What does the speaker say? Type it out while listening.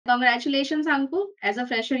Congratulations, Ankur. As a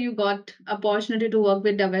fresher, you got opportunity to work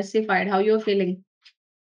with Diversified. How you're feeling?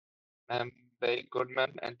 I'm very good,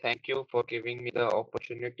 ma'am, and thank you for giving me the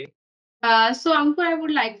opportunity. So, Ankur, I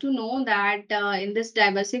would like to know that in this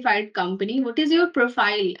diversified company, what is your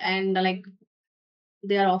profile and like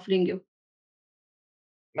they are offering you?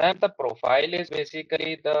 Ma'am, the profile is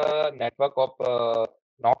basically the network of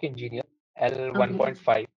NOC engineer Okay.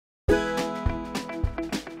 L1.5.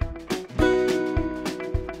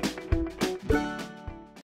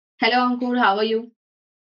 Hello, Ankur. How are you?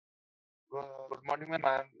 Good morning, ma'am.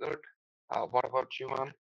 I'm good. What about you,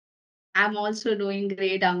 ma'am? I'm also doing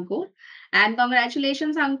great, Ankur. And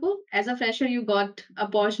congratulations, Ankur. As a fresher, you got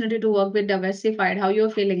opportunity to work with Diversified. How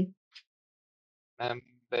you're feeling? I'm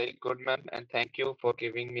very good, ma'am, and thank you for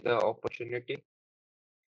giving me the opportunity.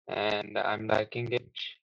 And I'm liking it.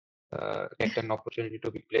 Get an opportunity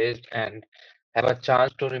to be placed and have a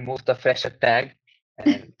chance to remove the fresher tag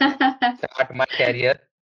and start my career.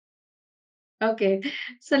 Okay.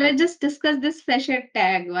 So let's just discuss this fresher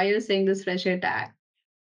tag. Why are you saying this fresher tag?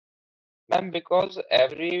 Ma'am, because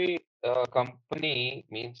every company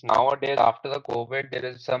means nowadays after the COVID, there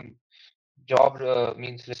is some job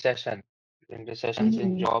means recession, in recessions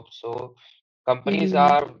in Mhm. jobs. So companies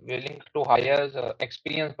Mhm. are willing to hire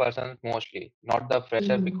experienced persons mostly, not the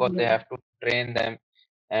fresher, because they Mhm. have to train them,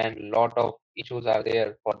 and lot of issues are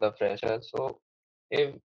there for the freshers. So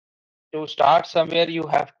if to start somewhere, you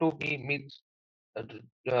have to be means uh,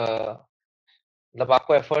 मतलब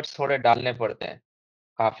आपको efforts थोड़े डालने पड़ते हैं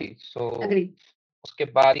काफी. So Agree. उसके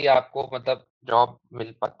बाद ही आपको मतलब जॉब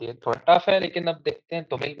मिल पाती है. थोड़ा टफ है लेकिन अब देखते हैं,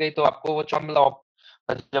 तो मिल गई तो आपको वो जॉब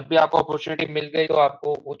मतलब जब भी आपको अपॉर्चुनिटी मिल गई तो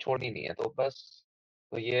आपको वो छोड़नी नहीं है. तो बस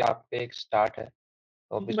तो ये आप पे एक स्टार्ट है.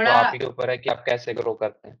 तो अब इसको बड़ा आप ही के ऊपर है कि आप कैसे ग्रो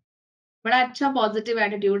करते हैं. बड़ा अच्छा पॉजिटिव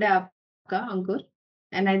एटीट्यूड है आपका अंकुर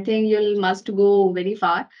and I think you must go very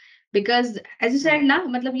far because as you said ना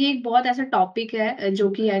मतलब ये एक बहुत ऐसा टॉपिक है जो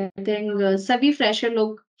कि आई थिंक सभी फ्रेशर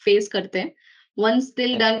लोग फेस करते हैं once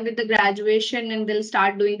they'll Yes, done with the graduation and they'll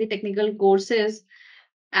start doing the technical courses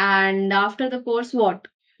and after the course what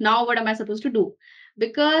now what am I supposed to do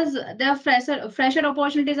because the fresher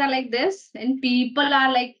opportunities are like this and people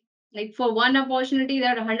are like for one opportunity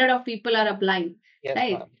there are 100 of people are applying, yes,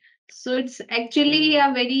 right? ma'am. So it's actually a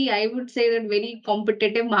very, I would say that very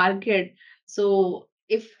competitive market. So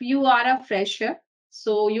if you are a fresher,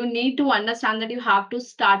 so you need to understand that you have to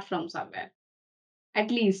start from somewhere at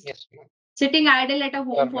least. Yes, ma'am. Sitting idle at a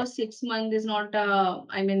home Sure, for ma'am. 6 months is not a,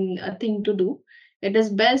 I mean, a thing to do. It is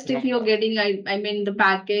best No, if you're ma'am. getting, I mean, the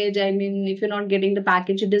package. I mean, if you're not getting the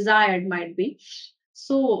package you desired, might be.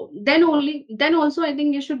 So then only, then also, I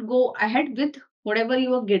think you should go ahead with whatever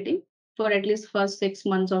you are getting for at least first 6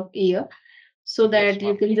 months of year, so Yes, that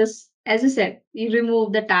you ma'am. can just, as I said, you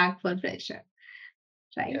remove the tag for fresher,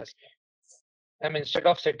 right? Yes. Instead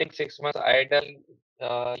of sitting 6 months idle,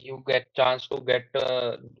 you get chance to get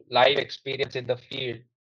live experience in the field,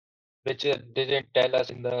 which didn't tell us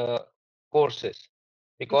in the courses,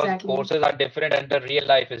 because Exactly. courses are different and the real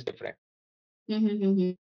life is different.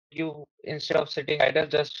 Mm-hmm. You instead of sitting idle,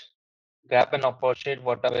 just grab an opportunity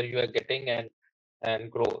whatever you are getting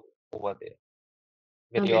and grow over there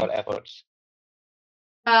with Okay. your efforts.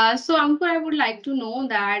 So, Ankur, I would like to know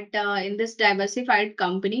that in this diversified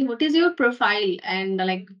company, what is your profile and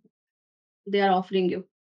like they are offering you?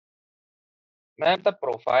 Ma'am, the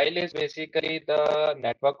profile is basically the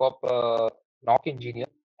network of NOC engineer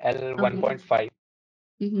Okay. L1.5.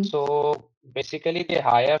 Mm-hmm. So basically, they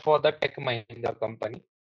hire for the Tech Mahindra company,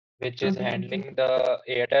 which is Okay. handling the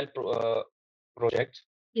Airtel projects.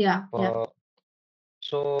 Yeah. Yeah. Uh,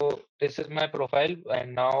 so this is my profile,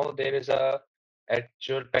 and now there is a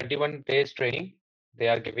actual 21 days training they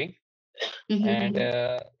are giving, and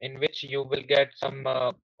Mm-hmm. in which you will get some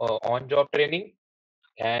on-job training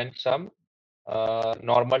and some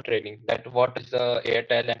normal training. That what is the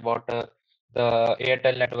Airtel and what the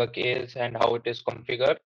Airtel network is and how it is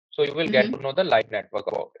configured. So you will get Mm-hmm. to know the live network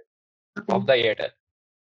about it Okay. of the Airtel.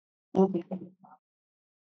 Okay.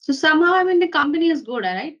 So somehow, I mean, the company is good,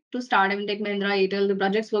 right? To start, I mean, Tech Mahindra, Airtel, the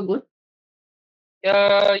projects were good.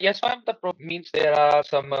 Yes, ma'am. Means there are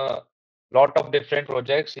some lot of different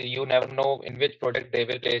projects. You never know in which project they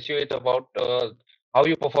will place you. It's about how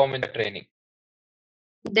you perform in the training.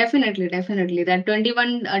 Definitely, definitely. That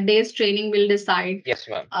 21 days training will decide Yes,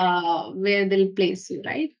 ma'am. where they'll place you,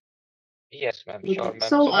 right? Yes, ma'am. Sure, Okay. ma'am.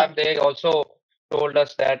 So, So, ma'am, they also told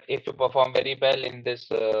us that if you perform very well in this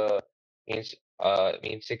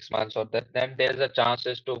in 6 months or that, then there is a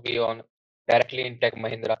chances to be on directly in Tech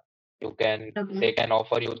Mahindra. okay. They can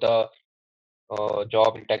offer you the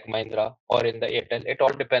job in Tech Mahindra or in the Airtel. It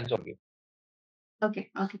all depends on you.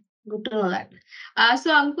 Okay, okay. Good to know that.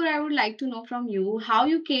 So, Ankur, I would like to know from you how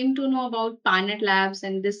you came to know about PyNet Labs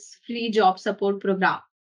and this free job support program.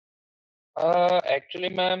 Actually,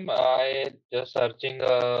 ma'am, I just searching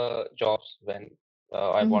jobs when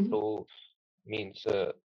I want Mm-hmm. to means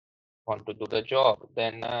want to do the job.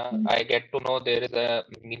 Then Mm-hmm. I get to know there is a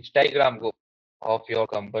means diagram go of your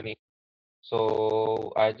company.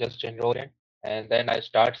 So I just enroll in, and then I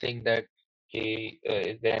start seeing that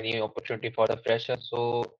is there any opportunity for the freshers?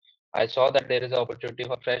 So I saw that there is an opportunity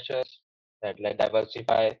for freshers that like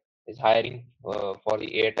Diversify is hiring for the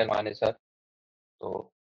Airtel manager.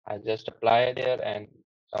 So I just apply there, and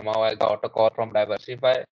somehow I got a call from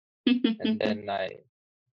Diversify, and then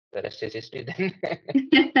the rest is history. Then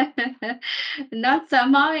Not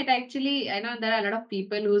somehow, it actually, I know there are a lot of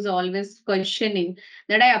people who's always questioning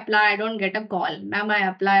that I apply, I don't get a call. Ma'am, I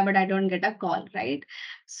apply, but I don't get a call, right?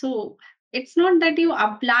 So it's not that you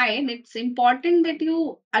applied, it's important that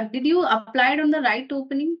you did you applied on the right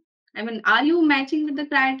opening? I mean, are you matching with the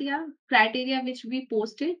criteria which we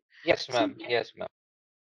posted? yes, So ma'am. Yes, ma'am.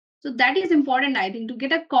 so that is important, I think, to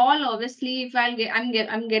get a call. Obviously, if I'm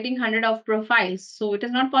getting 100 of profiles, so it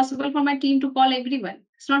is not possible for my team to call everyone.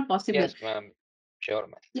 It's not possible. Yes, ma'am. Sure,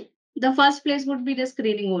 ma'am. The first place would be the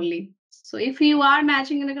screening only. So if you are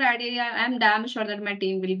matching in the criteria, I'm damn sure that my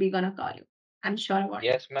team will be gonna call you. I'm sure about it.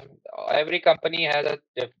 Yes, ma'am. Every company has a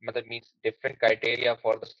that means different criteria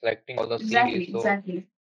for the selecting all the Exactly, CVs. So exactly.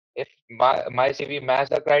 if my CV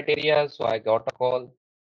matched the criteria, so I got a call.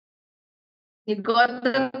 You got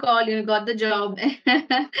the call, you got the job,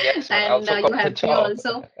 Yes, ma'am. I and also you got the happy job.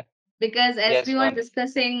 also. Because as we Yes, were ma'am.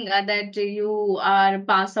 discussing that you are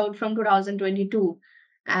passed out from 2022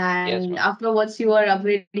 Yes, and ma'am. afterwards you are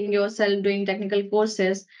upgrading yourself doing technical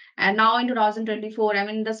courses, and now in 2024, I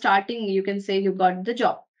mean the starting you can say you got the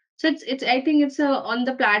job. So it's I think it's a on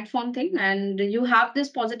the platform thing, and you have this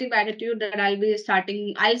positive attitude that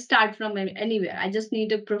I'll start from anywhere. I just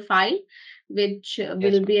need a profile which Yes,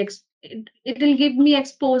 will ma'am. be it will give me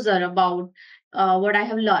exposure about what I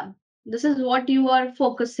have learned. This is what you are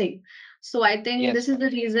focusing. So I think Yes, this is ma'am.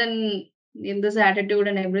 the reason in this attitude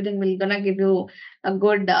and everything will gonna give you a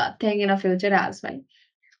good thing in the future as well.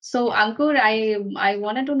 So Yes, ma'am. Ankur, I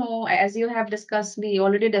wanted to know, as you have discussed, we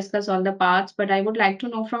already discussed all the parts, but I would like to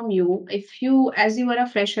know from you, if you, as you are a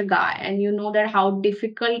fresher guy and you know that how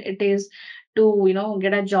difficult it is to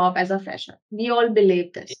get a job as a fresher. We all believe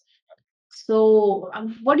Ye- this. So,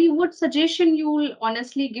 what suggestion you will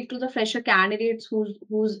honestly give to the fresher candidates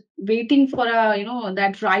who's waiting for a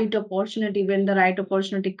that right opportunity, when the right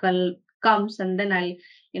opportunity comes, and then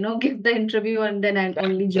I'll give the interview and then I'll Ma'am,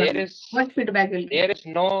 only join. What feedback will give? there is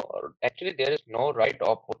no actually there is no right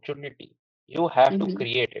opportunity. You have to Mm-hmm.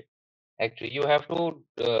 create it. Actually, you have to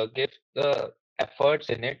give the efforts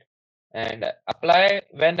in it and apply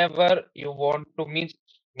whenever you want to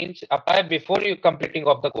means apply before you completing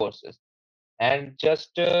of the courses, and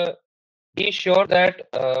just be sure that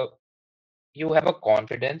you have a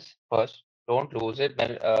confidence first. Don't lose it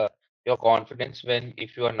when your confidence when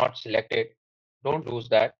if you are not selected. Don't lose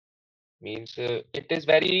that. Means it is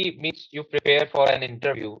very means you prepare for an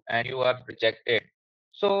interview and you are rejected.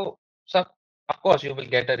 So some of course you will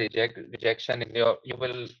get a rejection in your you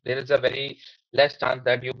will there is a very less chance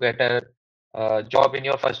that you get a job in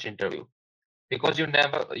your first interview, because you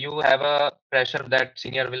have a pressure that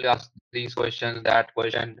senior will ask these questions, that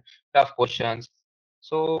question, tough questions.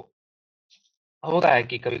 So होता है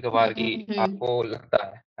कि कभी-कभार कि Mm-hmm. आपको लगता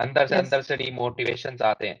है, अंदर Yes. से डिमोटिवेशंस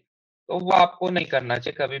आते हैं, तो वो आपको नहीं करना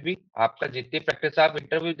चाहिए कभी भी। आपका जितनी प्रैक्टिस आप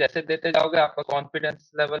इंटरव्यू जैसे देते जाओगे, आपका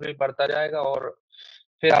कॉन्फिडेंस लेवल भी बढ़ता जाएगा और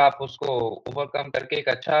फिर आप उसको ओवरकम करके एक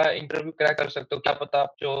अच्छा इंटरव्यू क्रैक कर सकते हो। क्या पता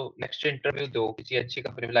आप जो नेक्स्ट इंटरव्यू दो किसी अच्छी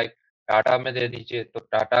कंपनी में लाइक टाटा में दे दीजिए, तो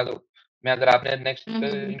टाटा में अगर आपने नेक्स्ट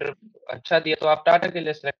Mm-hmm. इंटरव्यू अच्छा दिया, तो आप टाटा के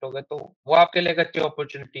लिए सेलेक्ट हो गए, तो वो आपके लिए एक अच्छी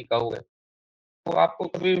अपॉर्च्युनिटी का हुआ। तो आपको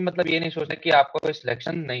कभी भी मतलब ये नहीं सोचना कि आपका कोई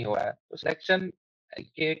सिलेक्शन नहीं हुआ है। तो सिलेक्शन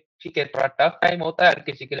ये ठीक है, थोड़ा टफ टाइम होता है हर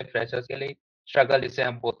किसी के लिए, फ्रेशर्स के लिए स्ट्रगल जिसे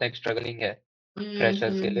हम बोलते हैं, स्ट्रगलिंग है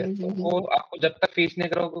फ्रेशर्स के लिए। तो Mm-hmm. वो आपको जब तक फेस नहीं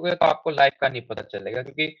करोगे तो आपको लाइफ का नहीं पता चलेगा,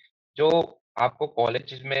 क्योंकि जो आपको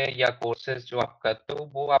कॉलेजेस में या कोर्सेज़ जो आप करते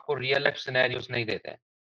हो, वो आपको रियल लाइफ सिनेरियोज़ नहीं देते हैं।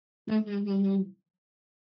 Mm-hmm.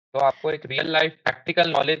 तो आपको एक real life practical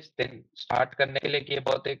knowledge then start करने के लिए कि ये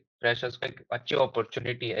बहुत एक फ्रेशर्स को एक अच्छी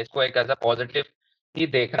अपॉर्च्युनिटी है। इसको एक एज़ अ पॉजिटिव ही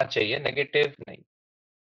देखना चाहिए, नेगेटिव नहीं।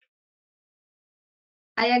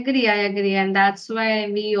 I agree, and that's why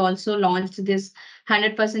we also launched this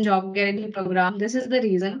 100% job guarantee program. This is the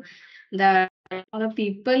reason that the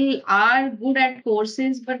people are good at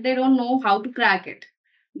courses, but they don't know how to crack it.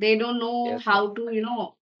 They don't know Yes, ma'am. how to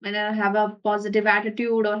when I have a positive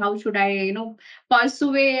attitude, or how should I,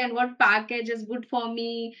 pursue it, and what package is good for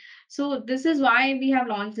me. So this is why we have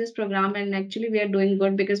launched this program, and actually we are doing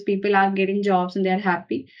good because people are getting jobs and they are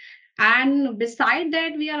happy. And beside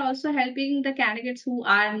that, we are also helping the candidates who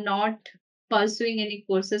are not pursuing any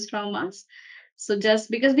courses from us. So just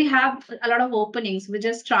because we have a lot of openings, we're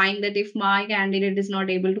just trying that if my candidate is not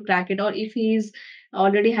able to crack it, or if he's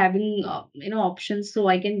already having options, so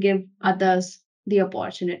I can give others the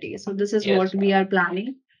opportunity. So this is what Yes, we ma'am. are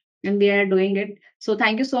planning, and we are doing it. So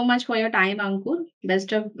thank you so much for your time, Ankur.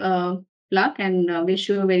 Best of luck, and wish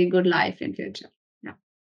you a very good life in future. Yeah.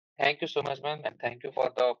 Thank you so much, ma'am, and thank you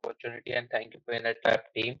for the opportunity, and thank you for PyNet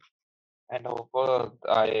team. And hope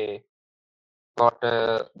I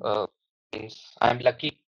got means I'm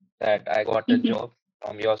lucky that I got a job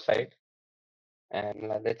from your side, and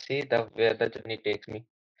let's see the where the journey takes me.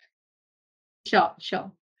 Sure,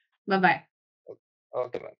 sure. Bye bye.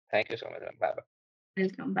 Okay, ma'am. Thank you so much, ma'am. Bye bye.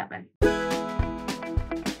 Welcome. Bye bye.